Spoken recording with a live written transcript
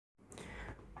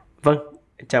Vâng,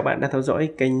 chào bạn đã theo dõi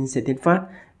kênh Xedienthienphat.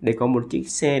 Để có một chiếc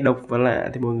xe độc và lạ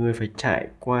thì mọi người phải trải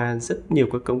qua rất nhiều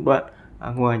các công đoạn.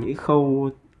 Ngoài những khâu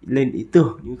lên ý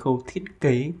tưởng, những khâu thiết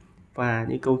kế và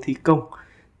những khâu thi công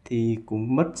thì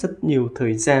cũng mất rất nhiều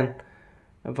thời gian.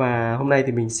 Và hôm nay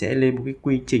thì mình sẽ lên một cái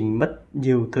quy trình mất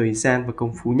nhiều thời gian và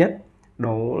công phu nhất.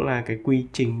 Đó là cái quy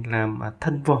trình làm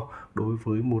thân vỏ đối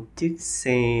với một chiếc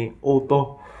xe ô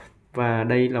tô. Và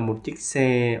đây là một chiếc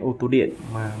xe ô tô điện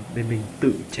mà bên mình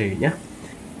tự chế nhé.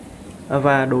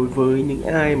 Và đối với những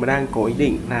ai mà đang có ý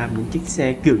định làm những chiếc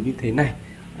xe kiểu như thế này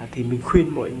thì mình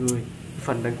khuyên mọi người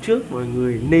phần đằng trước mọi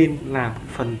người nên làm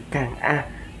phần càng A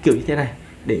kiểu như thế này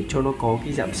để cho nó có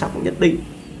cái giảm sóc nhất định.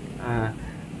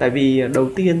 Tại vì đầu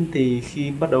tiên thì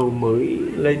khi bắt đầu mới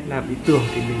lên làm ý tưởng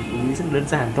thì mình nghĩ rất đơn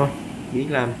giản thôi, nghĩ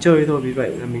làm chơi thôi, vì vậy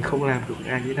là mình không làm được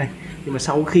A như thế này. Nhưng mà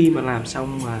sau khi mà làm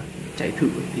xong mà chạy thử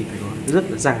thì phải nói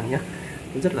rất là dài nhá,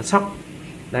 rất là sóc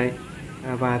đây.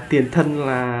 Và tiền thân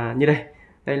là như đây,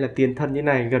 đây là tiền thân như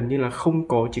này, gần như là không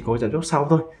có, chỉ có giảm dốc sau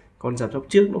thôi, còn giảm dốc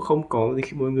trước nó không có. Thì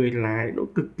khi mọi người lái nó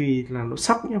cực kỳ là nó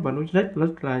sóc nhá, và nó rất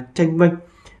là chênh vênh.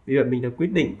 Vì vậy mình đã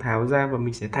quyết định tháo ra và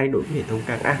mình sẽ thay đổi cái hệ thống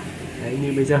càng A đấy,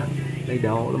 như bây giờ đây.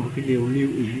 Đó là một cái điều lưu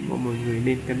ý mà mọi người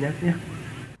nên cân nhắc nhé.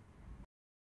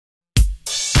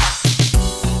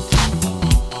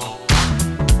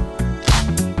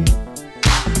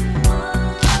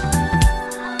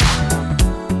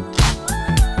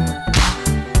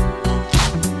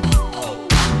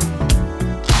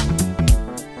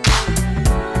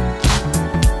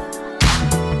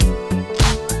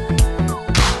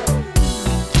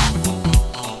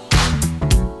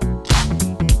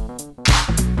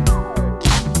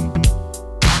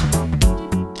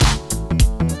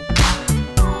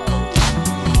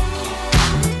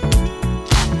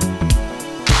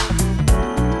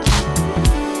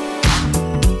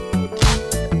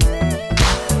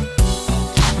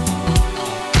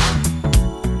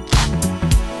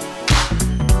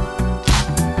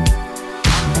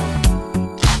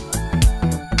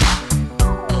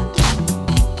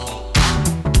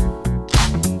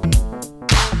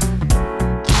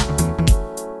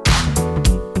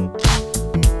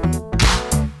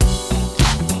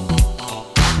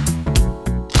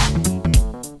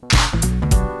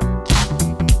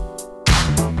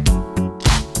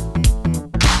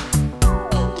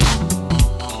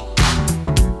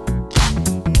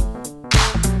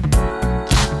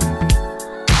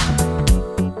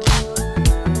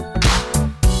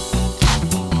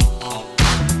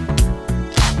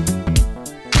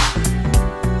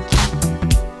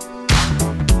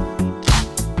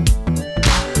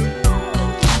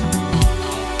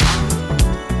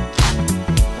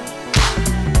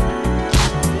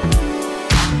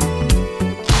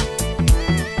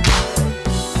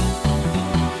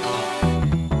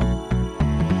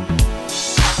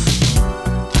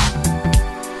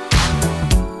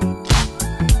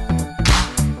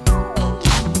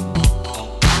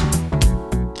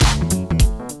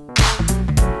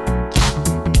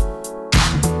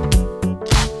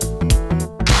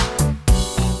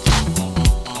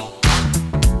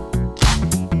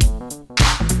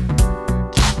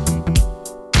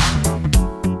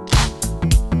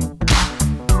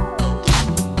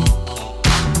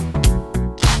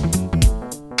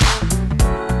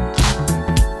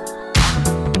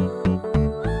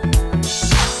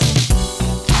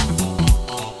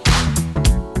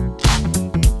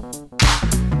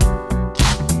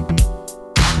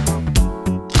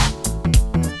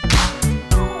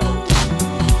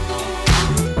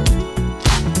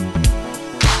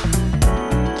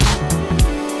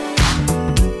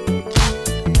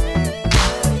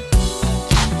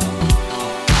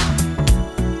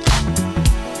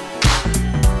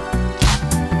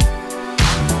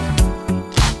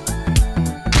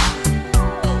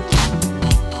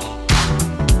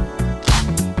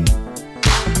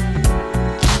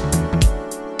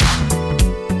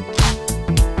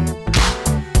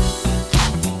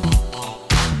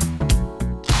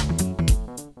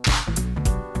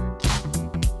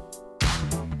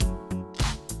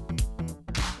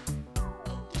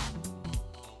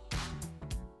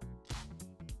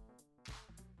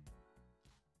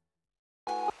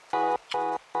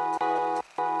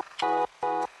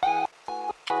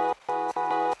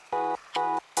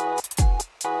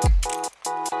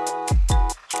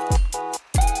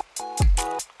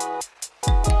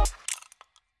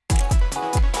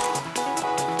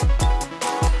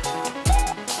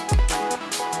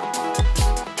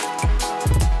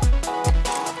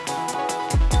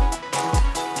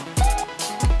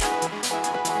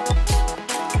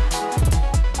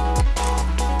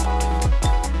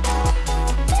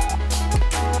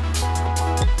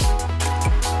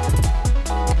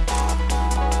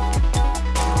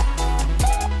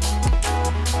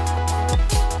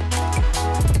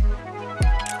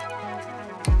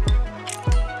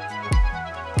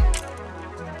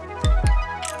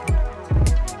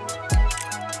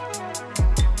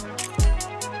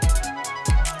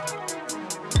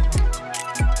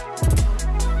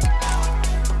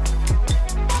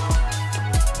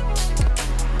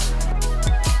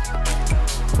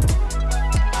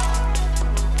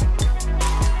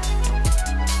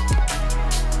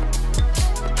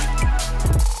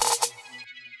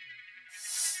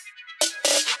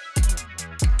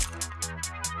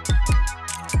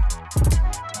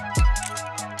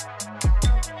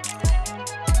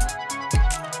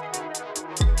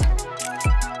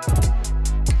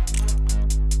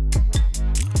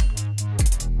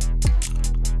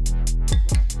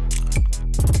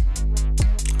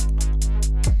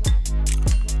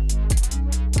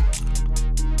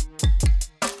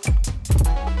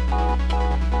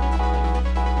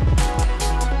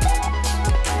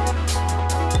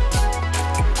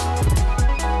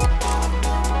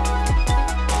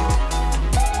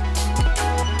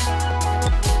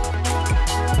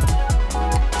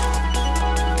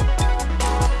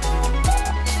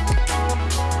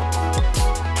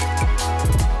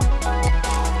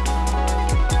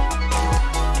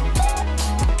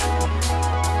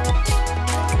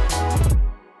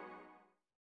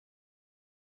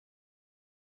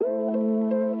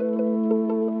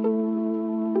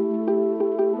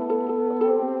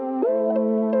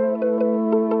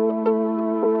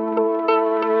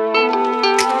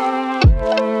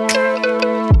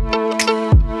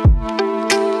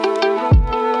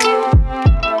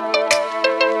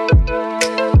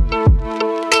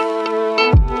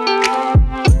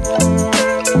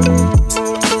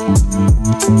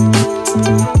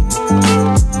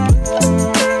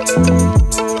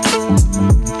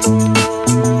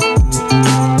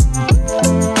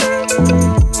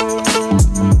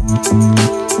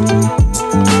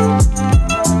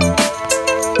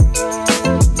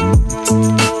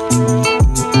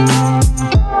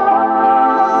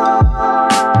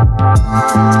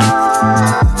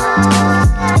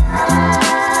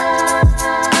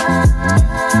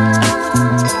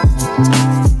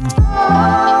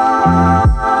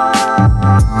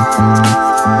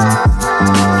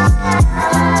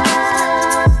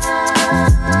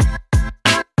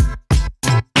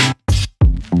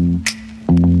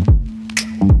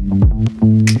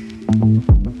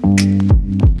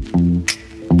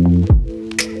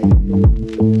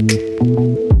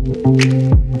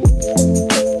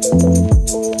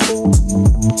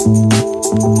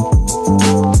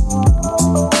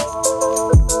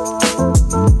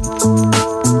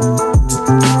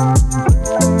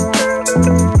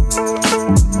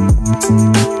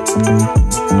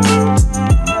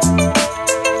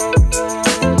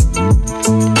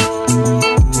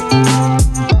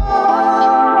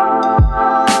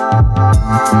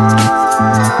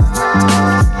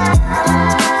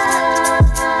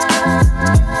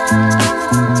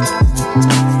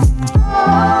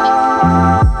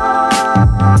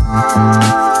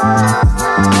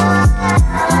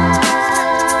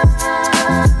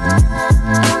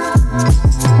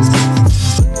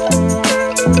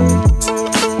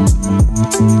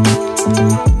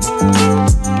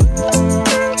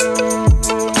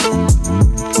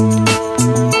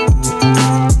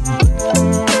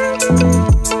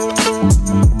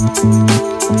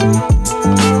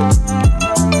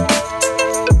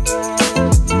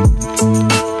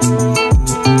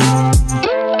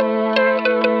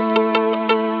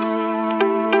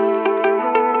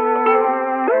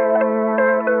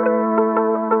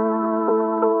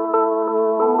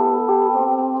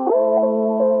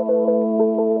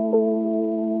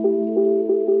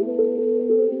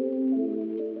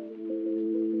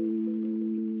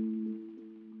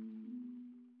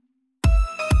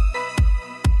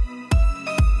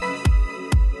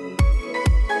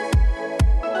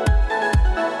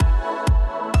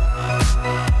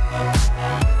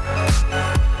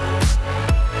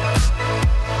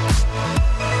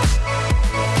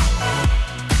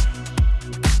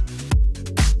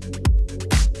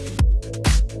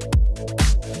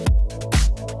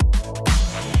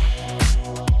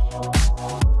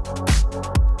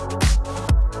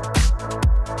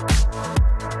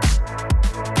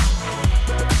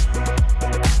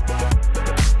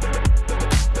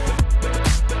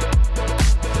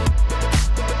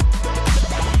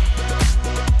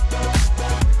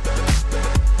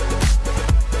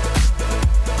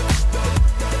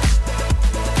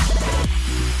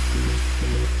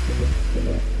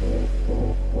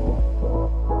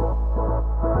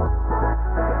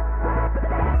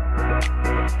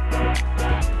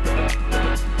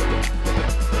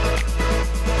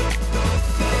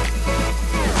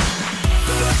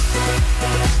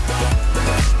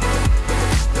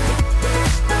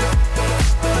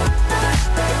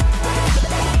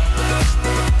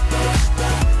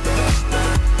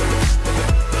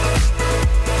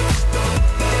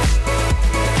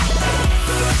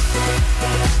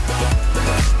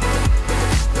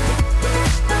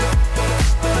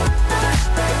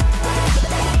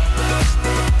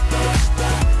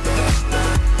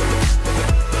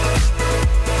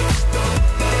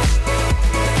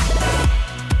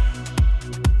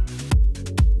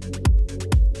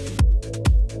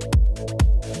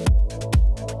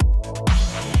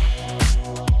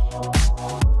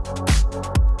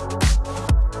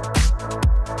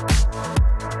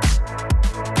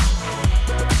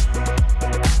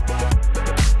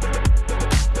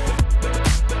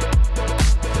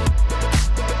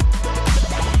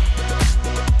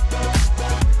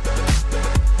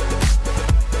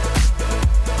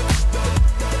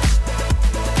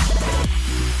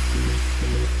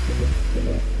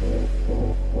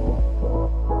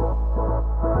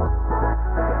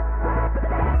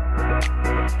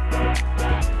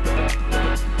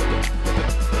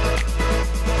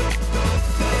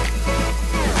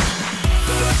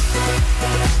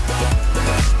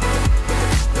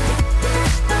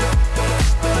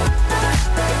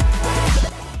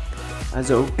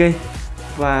 Rồi ok.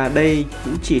 Và đây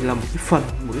cũng chỉ là một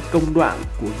cái công đoạn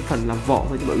của cái phần làm vỏ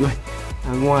thôi nha mọi người.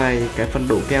 Ngoài cái phần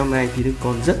đổ keo này thì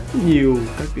còn rất nhiều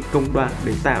các cái công đoạn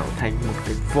để tạo thành một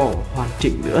cái vỏ hoàn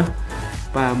chỉnh nữa.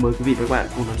 Và mời quý vị và các bạn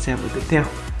cùng đón xem ở tiếp theo.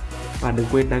 Và đừng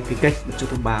quên đăng ký kênh để cho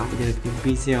thông báo để nhận được những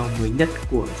video mới nhất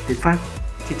của Tiến Phát.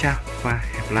 Xin chào và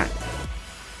hẹn gặp lại.